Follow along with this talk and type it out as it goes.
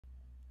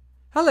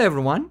Hello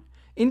everyone.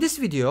 In this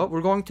video,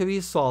 we're going to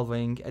be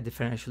solving a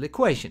differential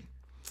equation.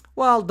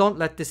 Well, don't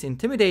let this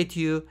intimidate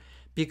you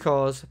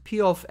because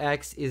p of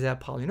x is a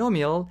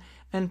polynomial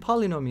and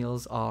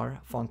polynomials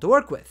are fun to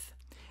work with.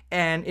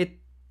 And it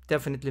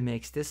definitely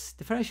makes this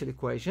differential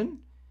equation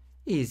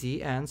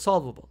easy and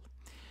solvable.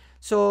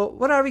 So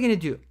what are we going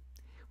to do?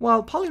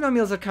 Well,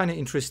 polynomials are kind of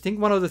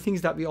interesting. One of the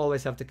things that we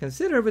always have to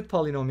consider with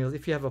polynomials,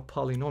 if you have a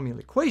polynomial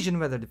equation,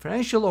 whether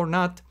differential or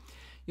not,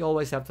 you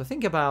always have to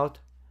think about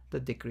the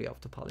degree of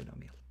the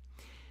polynomial.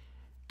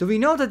 Do we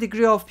know the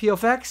degree of p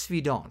of x? We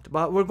don't,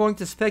 but we're going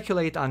to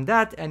speculate on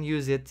that and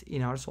use it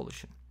in our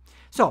solution.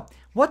 So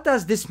what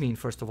does this mean?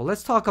 First of all,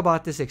 let's talk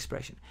about this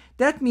expression.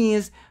 That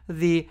means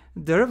the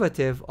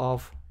derivative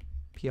of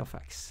p of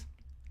x,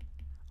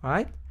 all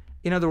right?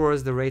 In other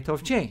words, the rate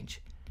of change.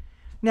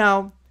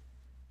 Now,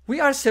 we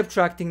are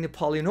subtracting the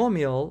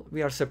polynomial.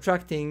 We are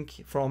subtracting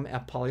from a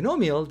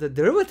polynomial the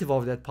derivative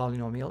of that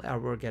polynomial,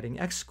 and we're getting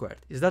x squared.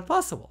 Is that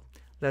possible?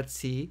 Let's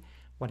see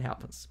what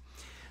happens.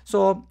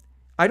 So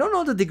I don't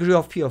know the degree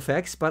of p of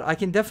x, but I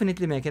can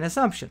definitely make an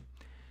assumption.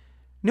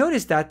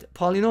 Notice that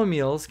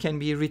polynomials can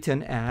be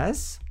written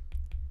as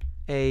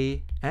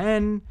a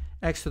n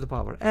x to the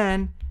power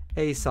n,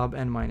 a sub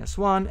n minus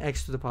 1,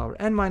 x to the power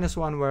n minus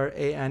 1, where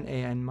a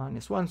n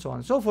minus 1, so on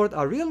and so forth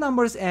are real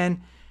numbers,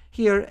 and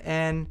here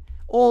n,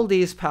 all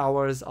these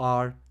powers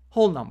are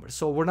whole numbers.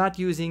 So we're not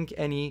using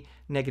any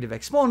negative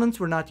exponents,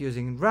 we're not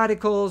using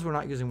radicals, we're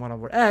not using 1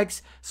 over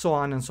x, so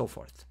on and so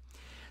forth.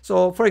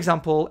 So, for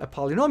example, a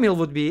polynomial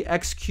would be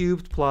x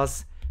cubed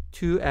plus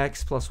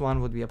 2x plus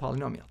 1 would be a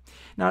polynomial.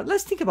 Now,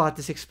 let's think about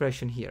this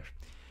expression here.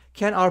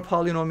 Can our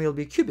polynomial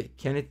be cubic?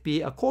 Can it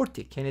be a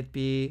quartic? Can it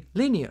be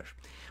linear?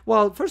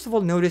 Well, first of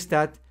all, notice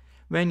that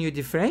when you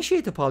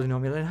differentiate a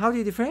polynomial, and how do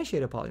you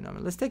differentiate a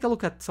polynomial? Let's take a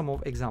look at some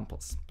of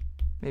examples.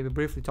 Maybe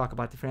briefly talk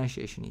about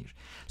differentiation here.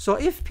 So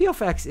if p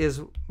of x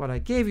is what I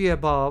gave you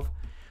above,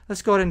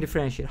 let's go ahead and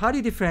differentiate. How do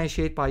you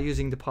differentiate? By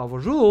using the power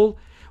rule.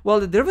 Well,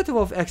 the derivative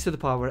of x to the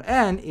power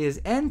n is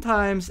n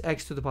times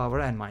x to the power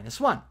n minus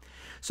 1.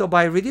 So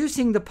by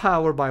reducing the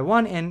power by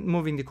 1 and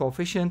moving the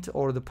coefficient,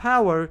 or the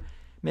power,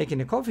 making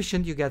the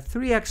coefficient, you get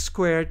 3x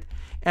squared.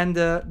 And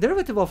the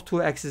derivative of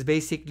 2x is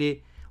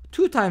basically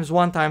 2 times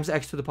 1 times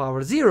x to the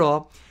power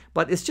 0.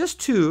 But it's just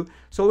 2.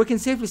 So we can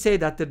safely say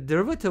that the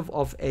derivative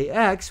of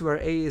ax, where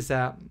a is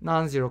a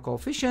non-zero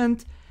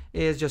coefficient,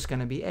 is just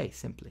going to be a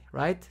simply,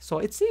 right? So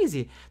it's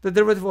easy. The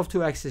derivative of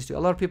 2x is 2. A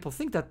lot of people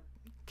think that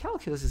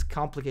calculus is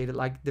complicated,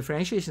 like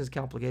differentiation is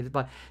complicated,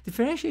 but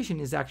differentiation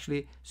is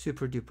actually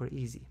super duper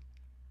easy.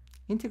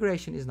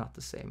 Integration is not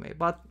the same way,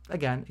 but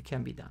again, it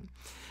can be done.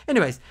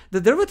 Anyways,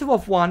 the derivative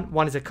of 1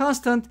 is a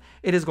constant.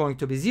 It is going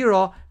to be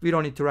 0. We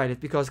don't need to write it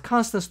because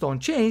constants don't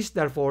change.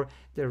 Therefore,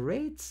 the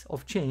rates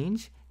of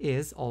change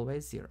is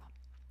always 0.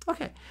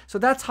 Okay, so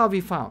that's how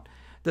we found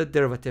the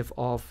derivative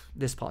of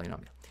this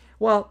polynomial.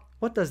 Well,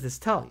 what does this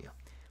tell you?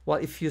 Well,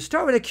 if you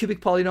start with a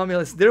cubic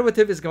polynomial, its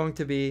derivative is going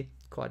to be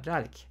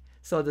quadratic.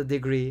 So the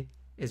degree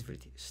is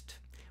reduced.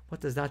 What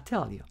does that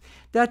tell you?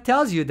 That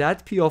tells you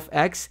that p of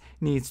x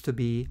needs to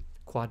be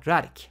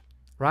quadratic,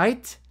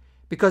 right?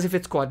 Because if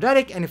it's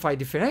quadratic and if I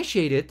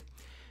differentiate it,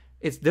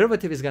 its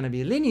derivative is going to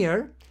be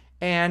linear,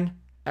 and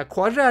a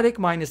quadratic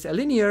minus a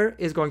linear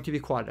is going to be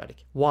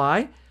quadratic.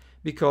 Why?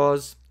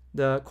 Because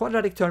the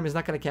quadratic term is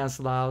not going to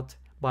cancel out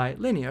by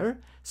linear,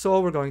 so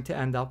we're going to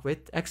end up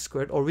with x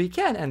squared, or we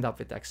can end up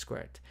with x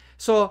squared.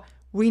 So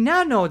we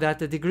now know that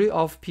the degree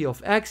of p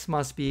of x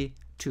must be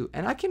 2,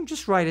 and I can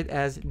just write it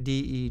as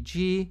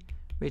DEG,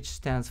 which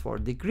stands for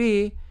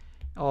degree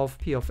of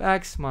p of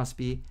x must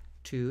be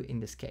 2 in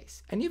this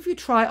case. And if you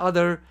try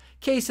other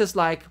cases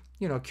like,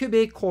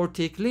 cubic,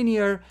 quartic,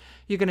 linear,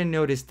 you're going to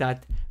notice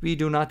that we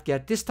do not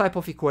get this type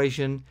of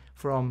equation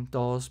from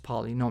those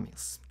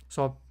polynomials.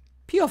 So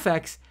p of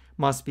x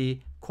must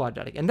be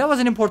quadratic, and that was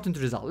an important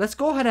result. Let's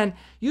go ahead and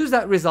use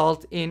that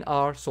result in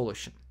our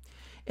solution.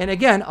 And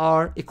again,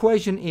 our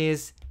equation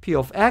is p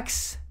of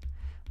x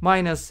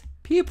minus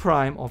p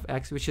prime of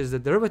x, which is the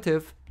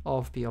derivative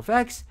of p of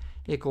x,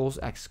 equals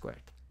x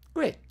squared.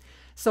 Great.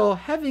 So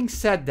having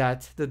said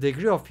that the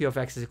degree of p of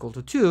x is equal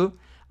to 2,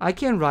 I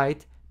can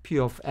write p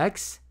of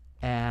x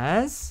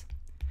as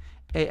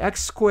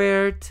ax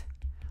squared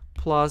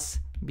plus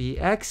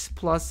bx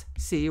plus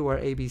c, where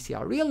a, b, c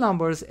are real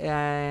numbers,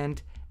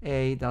 and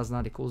a does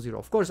not equal 0.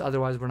 Of course,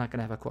 otherwise we're not going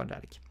to have a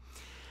quadratic.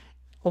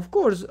 Of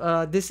course,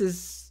 this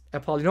is a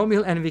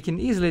polynomial, and we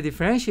can easily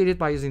differentiate it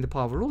by using the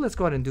power rule. Let's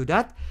go ahead and do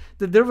that.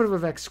 The derivative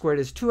of x squared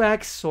is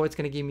 2x, so it's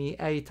going to give me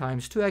a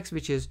times 2x,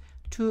 which is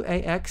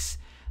 2ax.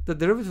 The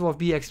derivative of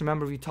bx,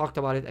 remember we talked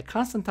about it, a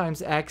constant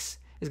times x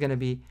is going to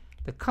be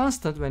the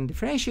constant when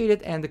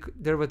differentiated, and the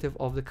derivative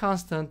of the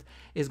constant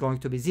is going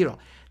to be 0.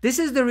 This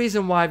is the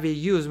reason why we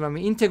use, when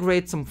we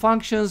integrate some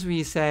functions,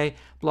 we say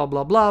blah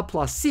blah blah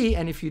plus c,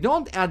 and if you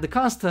don't add the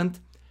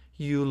constant,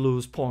 you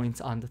lose points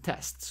on the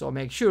test. So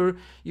make sure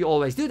you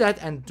always do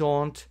that and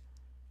don't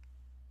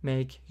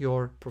make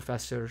your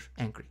professor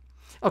angry.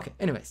 Okay,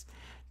 anyways,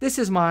 this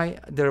is my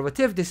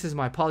derivative, this is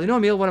my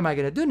polynomial. What am I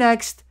going to do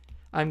next?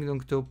 I'm going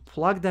to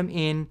plug them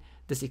in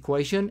this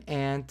equation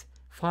and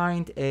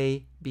find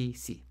A, B,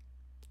 C.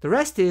 The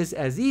rest is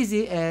as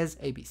easy as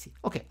A, B, C.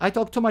 Okay, I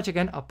talked too much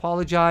again.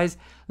 Apologize.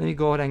 Let me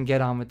go ahead and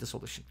get on with the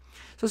solution.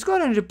 So let's go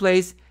ahead and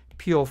replace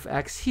P of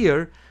x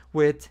here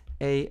with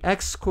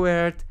ax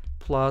squared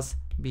plus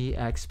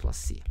bx plus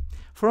c.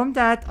 From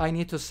that, I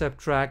need to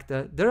subtract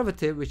the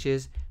derivative, which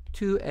is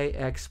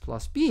 2ax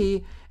plus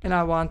b, and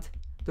I want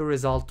the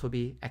result to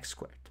be x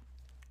squared.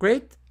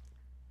 Great?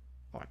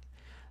 All right.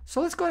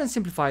 So let's go ahead and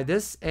simplify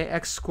this.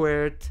 Ax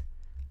squared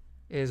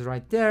is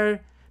right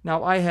there.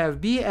 Now I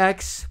have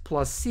bx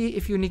plus c.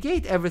 If you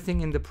negate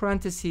everything in the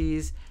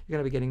parentheses, you're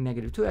going to be getting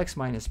negative 2x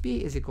minus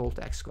b is equal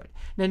to x squared.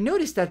 Now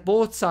notice that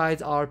both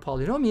sides are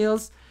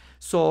polynomials,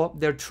 so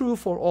they're true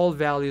for all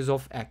values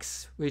of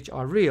x, which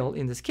are real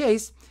in this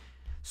case.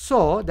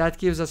 So that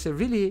gives us a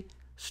really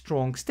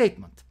strong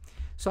statement.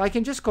 So I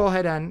can just go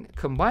ahead and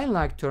combine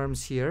like terms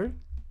here,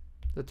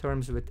 the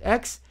terms with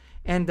x,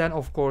 and then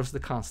of course the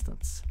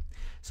constants.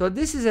 So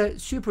this is a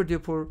super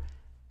duper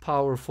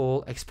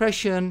powerful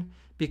expression,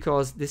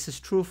 because this is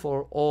true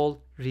for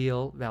all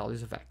real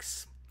values of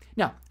x.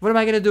 Now, what am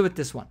I going to do with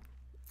this one?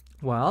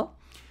 Well,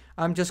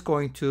 I'm just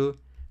going to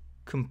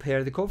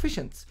compare the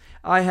coefficients.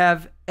 I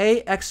have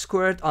ax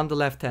squared on the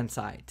left-hand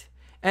side,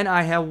 and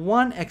I have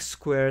 1x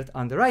squared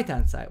on the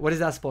right-hand side. What is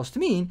that supposed to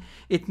mean?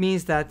 It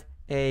means that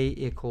a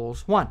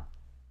equals 1.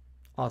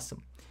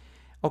 Awesome.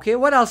 Okay,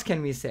 what else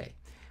can we say?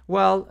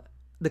 Well,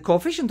 the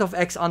coefficient of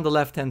x on the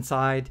left-hand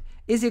side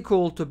is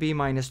equal to b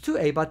minus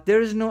 2a, but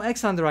there is no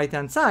x on the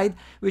right-hand side,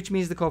 which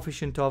means the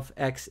coefficient of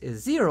x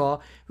is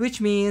 0,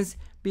 which means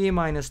b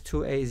minus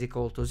 2a is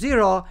equal to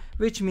 0,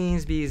 which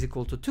means b is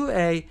equal to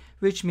 2a,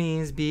 which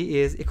means b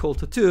is equal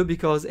to 2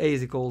 because a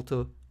is equal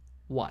to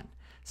 1.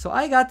 So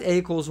I got a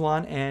equals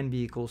 1 and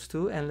b equals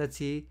 2, and let's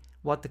see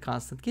what the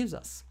constant gives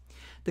us.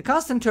 The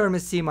constant term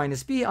is c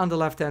minus b on the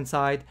left-hand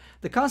side.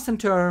 The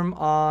constant term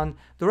on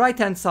the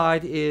right-hand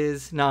side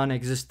is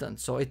non-existent,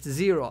 so it's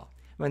 0.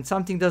 When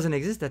something doesn't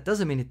exist, that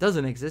doesn't mean it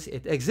doesn't exist.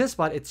 It exists,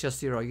 but it's just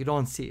 0. You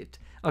don't see it.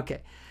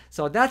 Okay,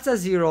 so that's a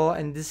 0,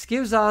 and this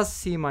gives us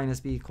c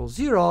minus b equals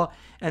 0,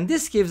 and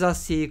this gives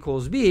us c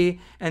equals b,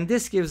 and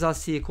this gives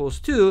us c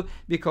equals 2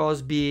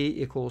 because b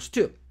equals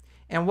 2.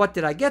 And what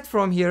did I get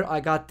from here?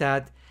 I got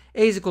that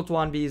a is equal to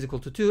 1, b is equal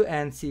to 2,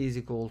 and c is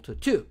equal to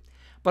 2.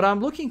 But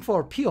I'm looking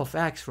for p of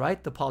x,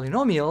 right? The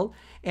polynomial.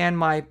 And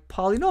my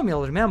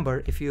polynomial,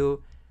 remember, if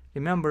you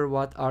remember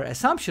what our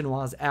assumption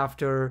was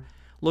after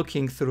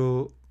looking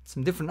through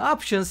some different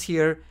options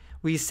here,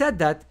 we said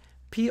that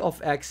p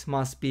of x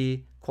must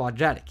be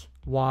quadratic.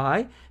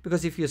 Why?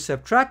 Because if you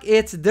subtract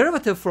its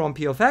derivative from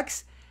p of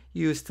x,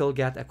 you still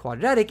get a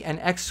quadratic, and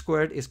x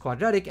squared is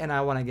quadratic, and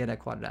I want to get a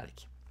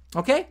quadratic.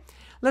 Okay?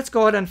 Let's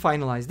go ahead and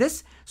finalize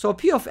this. So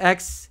p of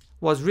x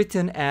was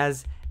written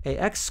as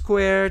ax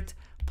squared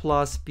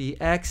plus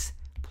bx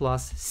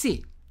plus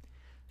c.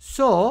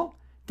 So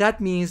that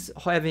means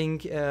having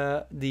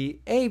the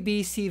a,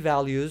 b, c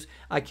values,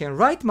 I can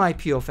write my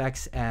p of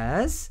x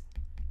as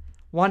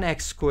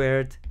 1x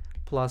squared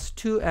plus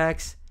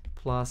 2x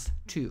plus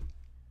 2.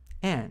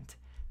 And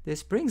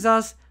this brings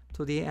us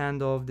to the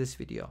end of this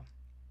video.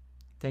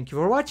 Thank you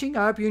for watching.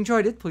 I hope you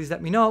enjoyed it. Please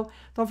let me know.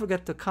 Don't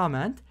forget to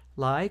comment,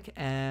 like,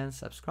 and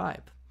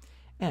subscribe.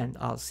 And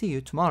I'll see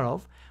you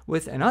tomorrow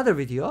with another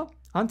video.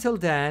 Until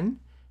then,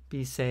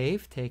 be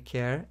safe, take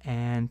care,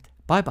 and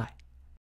bye-bye.